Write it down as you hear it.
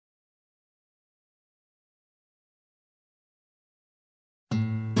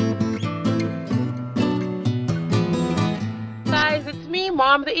me,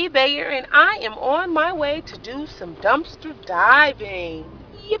 Mom the eBayer, and I am on my way to do some dumpster diving.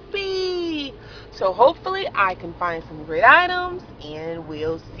 Yippee! So hopefully I can find some great items and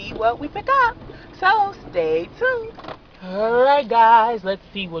we'll see what we pick up. So stay tuned. Alright guys, let's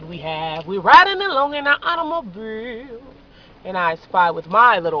see what we have. We're riding along in our automobile and I spy with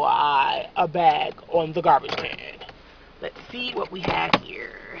my little eye a bag on the garbage can. Let's see what we have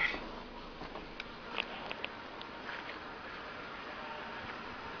here.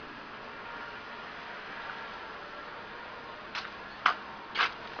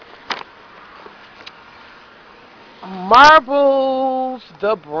 Marbles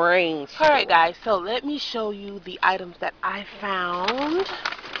the brain. Alright guys, so let me show you the items that I found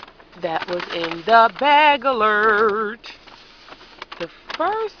that was in the bag alert. The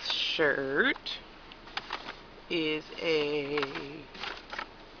first shirt is a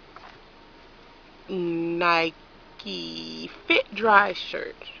Nike Fit Dry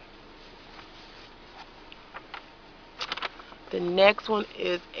shirt. The next one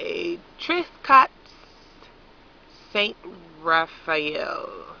is a Triscott Saint Raphael.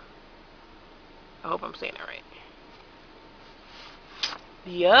 I hope I'm saying that right.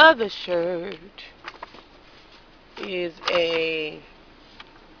 The other shirt is a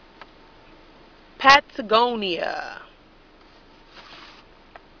Patagonia.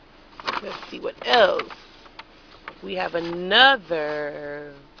 Let's see what else. We have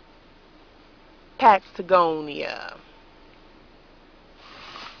another Patagonia.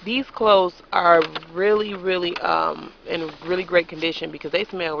 These clothes are really in really great condition because they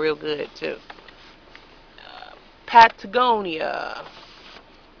smell real good too. Patagonia.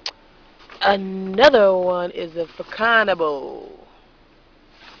 Another one is a Patagonia.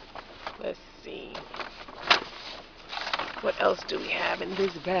 Let's see. What else do we have in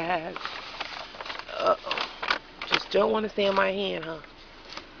this bag? Uh-oh. Just don't want to stay in my hand, huh?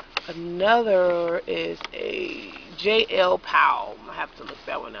 Another is a J.L. Powell. I have to look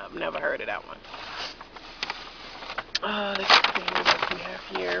that one up. Never heard of that one. Let's see what we have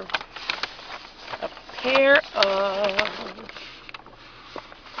here. A pair of...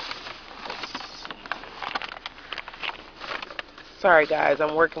 Sorry guys,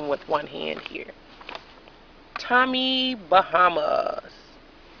 I'm working with one hand here. Tommy Bahamas.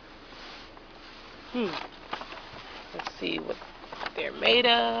 Let's see what they're made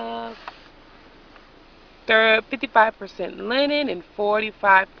of. They're 55% linen and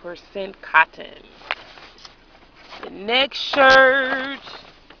 45% cotton. The next shirt.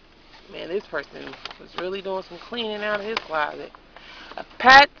 Man, this person was really doing some cleaning out of his closet. A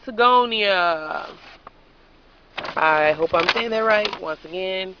Patagonia. I hope I'm saying that right once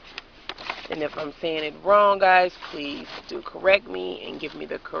again. And if I'm saying it wrong, guys, please do correct me and give me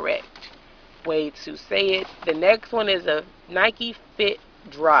the correct way to say it. The next one is a Nike Fit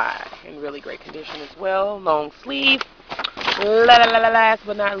Dry in really great condition as well. Long sleeve. Last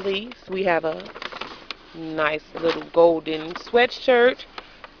but not least, we have a nice little golden sweatshirt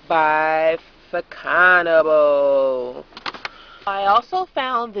by Patagonia. I also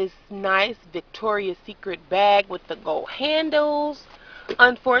found this nice Victoria's Secret bag with the gold handles.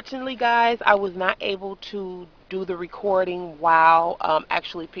 Unfortunately, guys, I was not able to do the recording while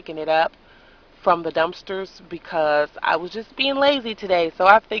actually picking it up from the dumpsters because I was just being lazy today. So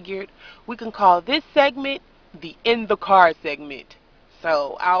I figured we can call this segment the In the Car segment.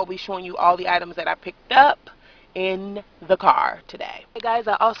 So I'll be showing you all the items that I picked up in the car today. Hey guys,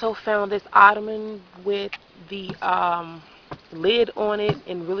 I also found this ottoman with the lid on it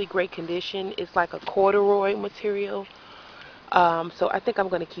in really great condition. It's like a corduroy material. So I think I'm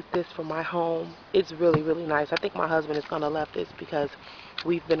going to keep this for my home. It's really nice. I think my husband is going to love this because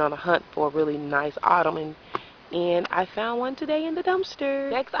we've been on a hunt for a really nice ottoman. And I found one today in the dumpster.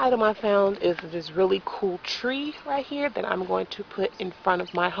 Next item I found is this really cool tree right here that I'm going to put in front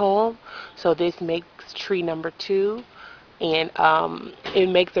of my home. So this makes tree number 2. And it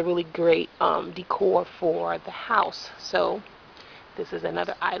makes a really great decor for the house. So this is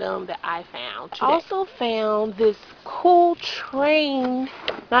another item that I found today. I also found this cool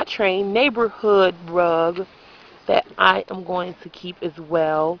neighborhood rug that I am going to keep as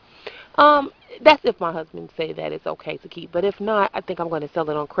well. That's if my husband say that it's okay to keep. But if not, I think I'm going to sell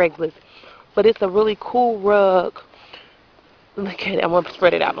it on Craigslist. But it's a really cool rug. Look at it. I'm going to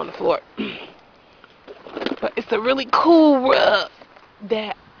spread it out on the floor. But it's a really cool rug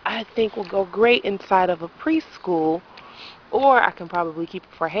that I think will go great inside of a preschool. Or I can probably keep it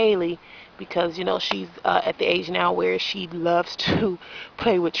for Haley because, you know, she's at the age now where she loves to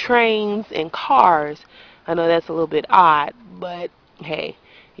play with trains and cars. I know that's a little bit odd, but hey,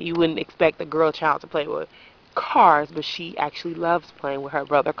 you wouldn't expect a girl child to play with cars, but she actually loves playing with her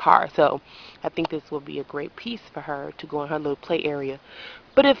brother cars. So I think this will be a great piece for her to go in her little play area.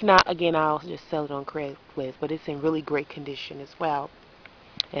 But if not, again, I'll just sell it on Craigslist. But it's in really great condition as well.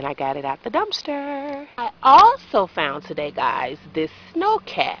 And I got it out the dumpster. I also found today, guys, this snow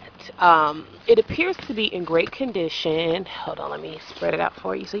cat. It appears to be in great condition. Hold on, let me spread it out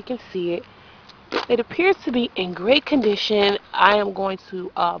for you so you can see it. It appears to be in great condition. I am going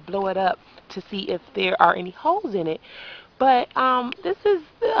to blow it up to see if there are any holes in it. But this is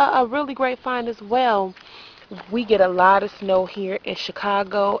a really great find as well. We get a lot of snow here in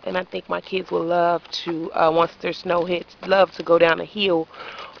Chicago, and I think my kids will love to, once their snow hits, love to go down a hill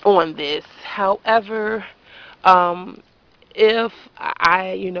on this. However, if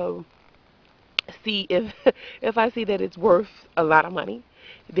I, see if if I see that it's worth a lot of money,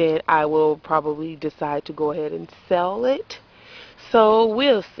 then I will probably decide to go ahead and sell it. So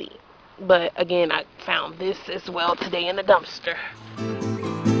we'll see. But again, I found this as well today in the dumpster.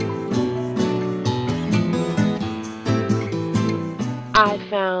 I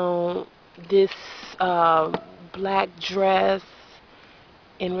found this black dress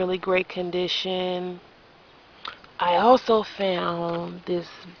in really great condition. I also found this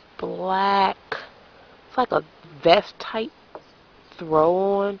black, it's like a vest type throw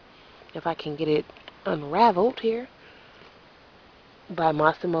on, if I can get it unraveled here, by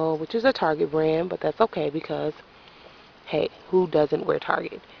Massimo, which is a Target brand, but that's okay because, hey, who doesn't wear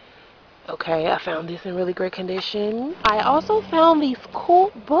Target? Okay, I found this in really great condition. I also found these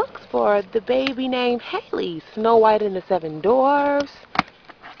cool books for the baby named Haley. Snow White and the Seven Dwarfs,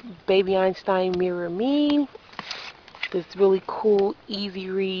 Baby Einstein Mirror Me, this really cool, easy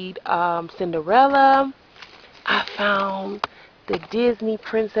read Cinderella. I found the Disney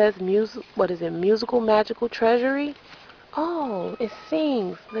Princess Musical Magical Treasury. Oh, it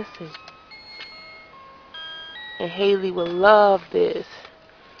sings. Listen. And Haley will love this.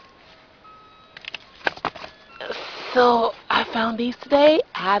 So I found these today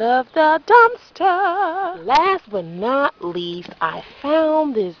out of the dumpster. Last but not least, I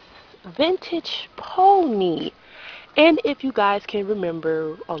found this vintage pony. And if you guys can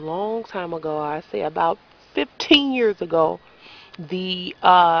remember, a long time ago, I say about 15 years ago, the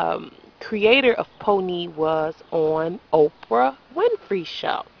creator of Pony was on Oprah Winfrey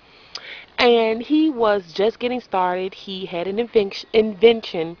Show. And he was just getting started. He had an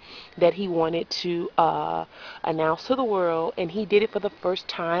invention that he wanted to announce to the world, and he did it for the first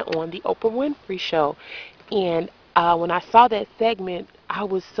time on the Oprah Winfrey Show. And when I saw that segment, I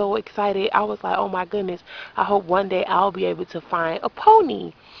was so excited. I was like, oh my goodness, I hope one day I'll be able to find a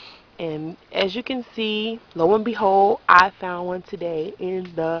pony. And as you can see, lo and behold, I found one today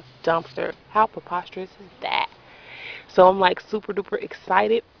in the dumpster. How preposterous is that? So I'm like super duper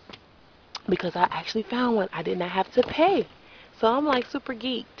excited, because I actually found one. I did not have to pay. So I'm like super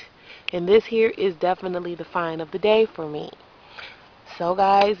geeked. And this here is definitely the find of the day for me. So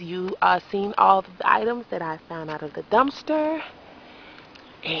guys, you seen all of the items that I found out of the dumpster.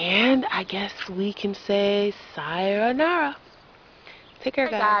 And I guess we can say sayonara. Take care,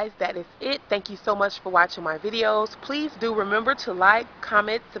 guys. That is it. Thank you so much for watching my videos. Please do remember to like,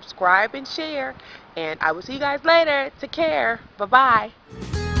 comment, subscribe, and share. And I will see you guys later. Take care. Bye-bye.